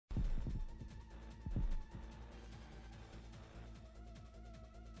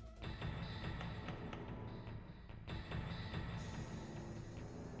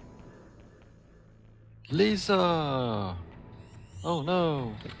Lisa! Oh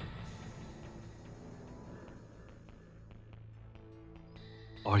no!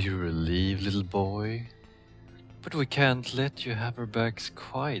 Are you relieved, little boy? But we can't let you have her back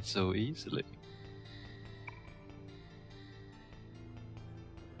quite so easily.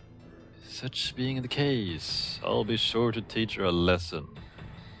 Such being the case, I'll be sure to teach her a lesson,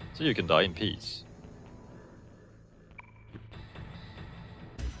 so you can die in peace.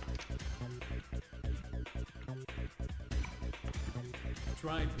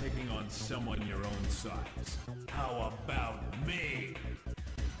 Try picking on someone your own size. How about me?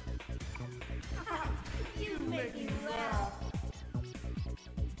 You make me laugh.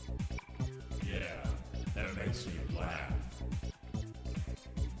 Yeah, that makes you laugh.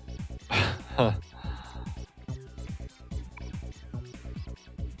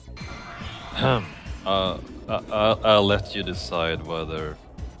 I'll let you decide whether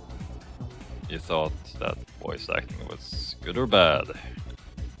you thought that voice acting was good or bad.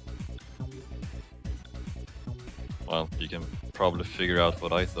 Well, you can probably figure out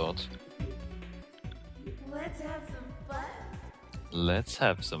what I thought. Let's have some fun. Let's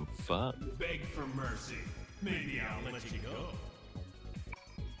have some fun. Beg for mercy. Maybe I'll let you go.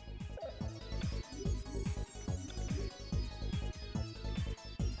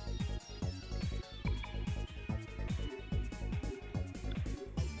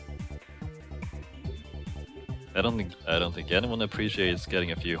 I don't think anyone appreciates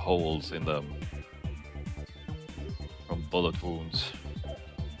getting a few holes in them from bullet wounds.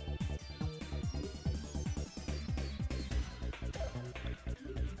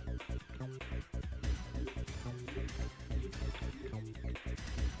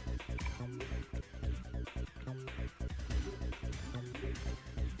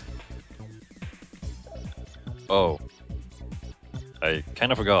 Oh, I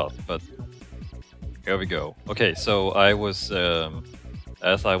kind of forgot, but here we go. Okay, so I was,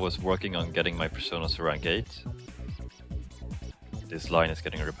 as I was working on getting my personas to rank 8, this line is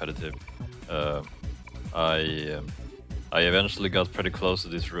getting repetitive, I eventually got pretty close to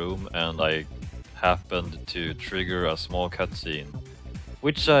this room and I happened to trigger a small cutscene,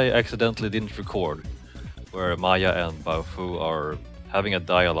 which I accidentally didn't record, where Maya and Baofu are having a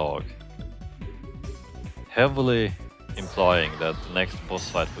dialogue, heavily implying that the next boss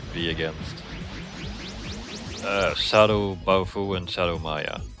fight would be against Shadow Baofu and Shadow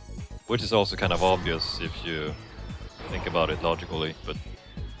Maya, which is also kind of obvious if you think about it logically, but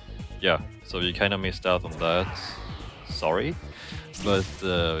yeah, so you kind of missed out on that. Sorry, but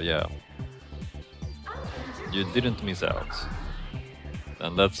yeah, you didn't miss out,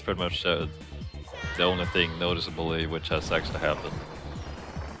 and that's pretty much the only thing noticeably which has actually happened.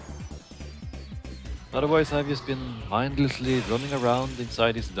 Otherwise, I've just been mindlessly running around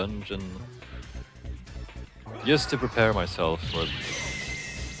inside this dungeon just to prepare myself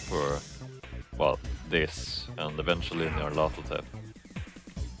for well, this, and eventually Nyarlathotep.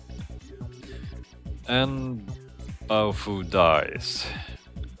 And Baofu dies.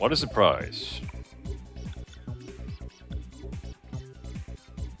 What a surprise.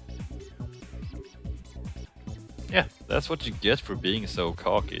 Yeah, that's what you get for being so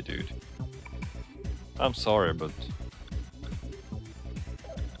cocky, dude. I'm sorry, but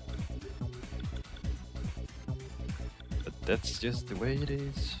that's just the way it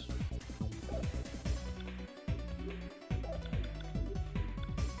is.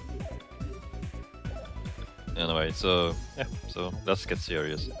 Anyway, so yeah, so let's get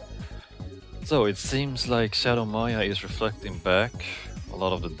serious. So it seems like Shadow Maya is reflecting back a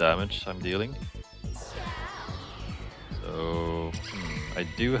lot of the damage I'm dealing. So I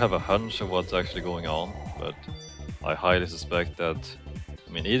do have a hunch of what's actually going on, but I highly suspect that,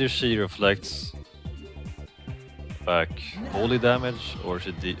 I mean, either she reflects back holy damage, or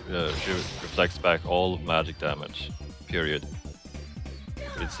she reflects back all magic damage, period.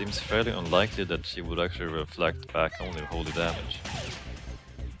 But it seems fairly unlikely that she would actually reflect back only holy damage,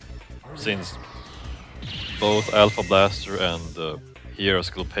 since both Alpha Blaster and Hero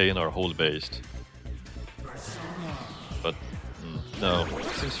Skull Pain are holy based. But no, it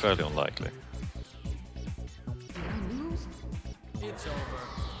seems fairly unlikely. It's over.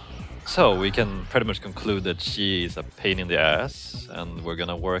 So we can pretty much conclude that she is a pain in the ass, and we're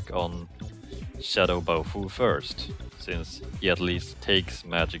gonna work on Shadow Baofu first, since he at least takes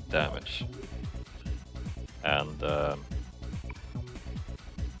magic damage. And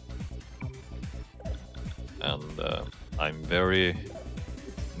I'm very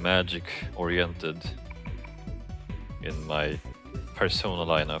magic oriented in my persona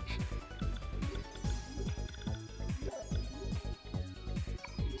lineup.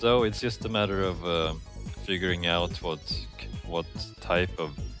 So it's just a matter of figuring out what type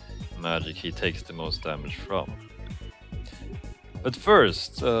of magic he takes the most damage from. But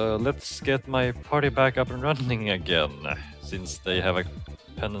first, let's get my party back up and running again, since they have a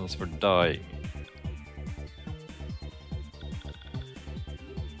penance for dying.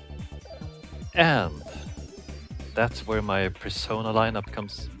 And that's where my persona lineup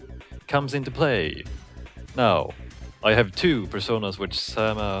comes into play. Now, I have 2 personas which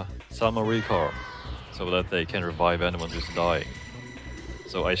Sama Recall, so that they can revive anyone who's dying.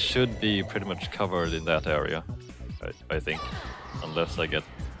 So I should be pretty much covered in that area, I think, unless I get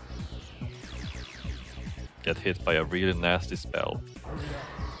hit by a really nasty spell.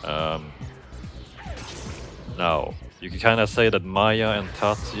 Now, you can kind of say that Maya and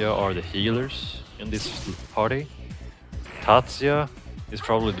Tatsuya are the healers in this party. Tatsuya is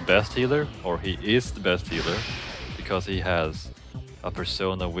probably the best healer, or he is the best healer, because he has a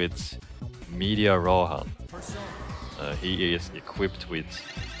persona with Media Rahan. He is equipped with...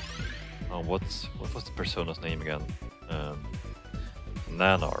 what was the persona's name again?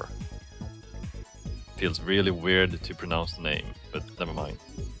 Nanar. Feels really weird to pronounce the name, but never mind.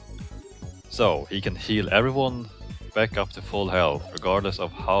 So, he can heal everyone back up to full health, regardless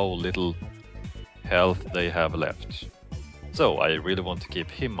of how little health they have left. So, I really want to keep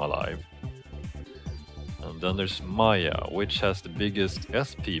him alive. And then there's Maya, which has the biggest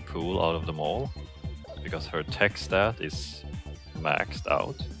SP pool out of them all, because her tech stat is maxed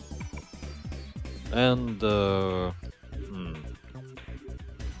out. And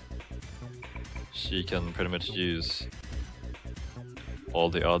she can pretty much use all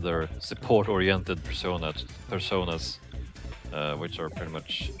the other support-oriented personas, which are pretty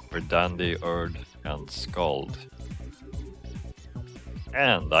much Verdandi, Erd, and Skald.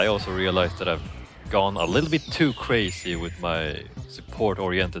 And I also realized that I've gone a little bit too crazy with my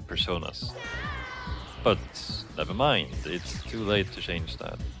support-oriented personas. But never mind, it's too late to change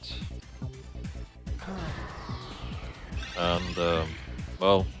that. And,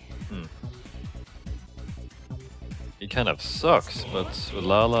 well, it kind of sucks, but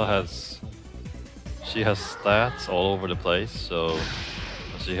Ulala has stats all over the place, so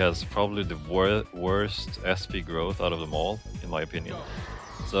she has probably the worst SP growth out of them all, in my opinion.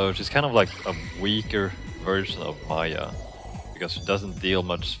 So she's kind of like a weaker version of Maya, because she doesn't deal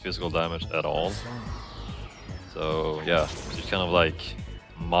much physical damage at all. So yeah, she's kind of like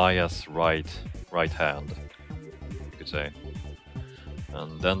Maya's right hand, you could say.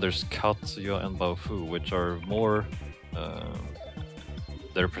 And then there's Katsuya and Baofu, which are more...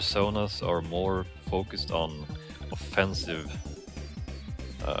 their personas are more focused on offensive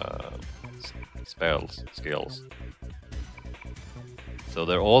skills. So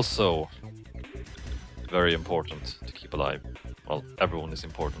they're also very important to keep alive. Well, everyone is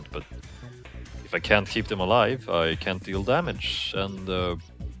important, but if I can't keep them alive, I can't deal damage. And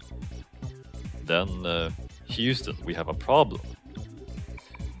then Houston, we have a problem.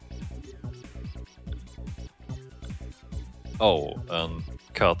 Oh, and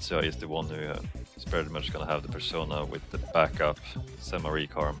Katsuya is the one who is pretty much gonna have the persona with the backup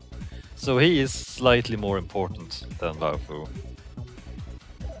Sema-Recarm. So he is slightly more important than Baofu.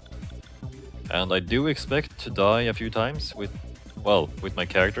 And I do expect to die a few times with my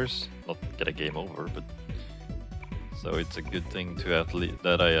characters. Not get a game over, but... So it's a good thing to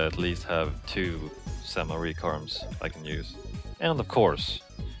that I at least have 2 Sema-Recarms I can use. And of course,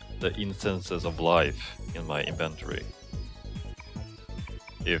 the Instances of Life in my inventory.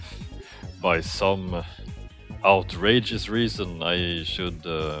 If by some outrageous reason I should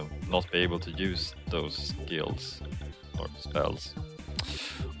not be able to use those skills or spells.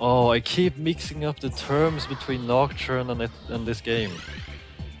 Oh, I keep mixing up the terms between Nocturne and this game.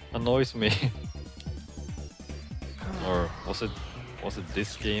 Annoys me. Or was it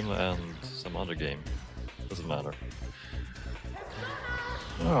this game and some other game? Doesn't matter.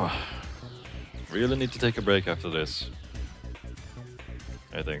 Oh, really need to take a break after this,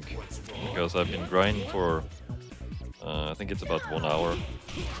 I think, because I've been grinding for I think it's about 1 hour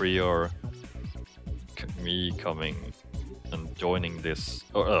prior me coming and joining this,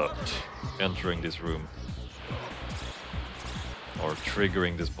 or entering this room, or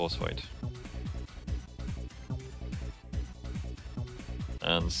triggering this boss fight.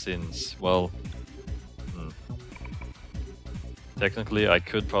 And since, well, technically I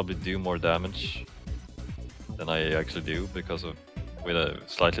could probably do more damage than I actually do because of with a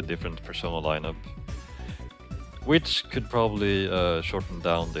slightly different persona lineup, which could probably shorten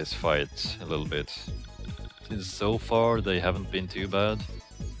down this fight a little bit. Since so far they haven't been too bad.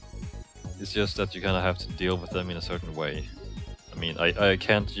 It's just that you kind of have to deal with them in a certain way. I mean, I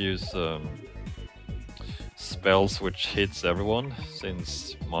can't use spells which hits everyone,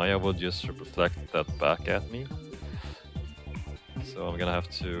 since Maya would just reflect that back at me. So I'm gonna have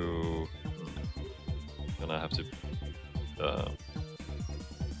to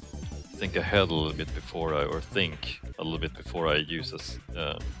think ahead a little bit before I, or think a little bit before I use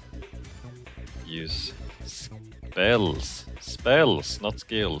use spells, not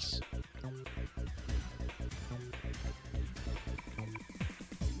skills.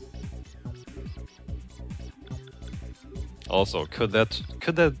 Also, could that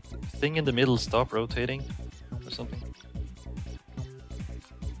thing in the middle stop rotating or something?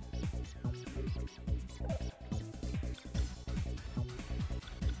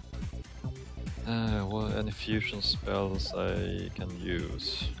 What any fusion spells I can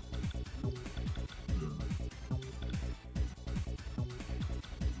use?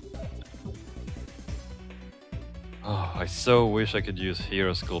 Oh, I so wish I could use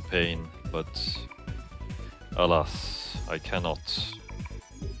Hero Skull Pain, but alas, I cannot.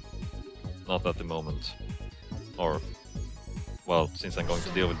 Not at the moment. Or, well, since I'm going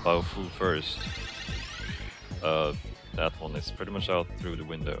to deal with Baofu first, that one is pretty much out through the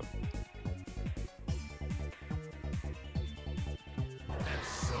window.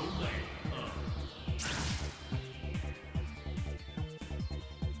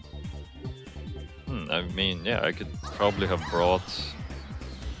 I mean, yeah, I could probably have brought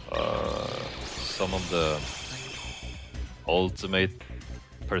some of the ultimate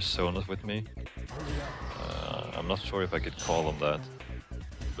personas with me. I'm not sure if I could call them that,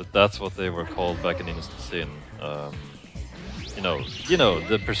 but that's what they were called back in Innocent Sin. You know,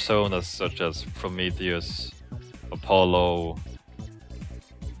 the personas such as Prometheus, Apollo,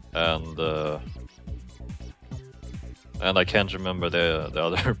 and I can't remember the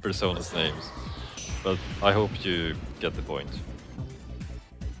other personas' names. But I hope you get the point.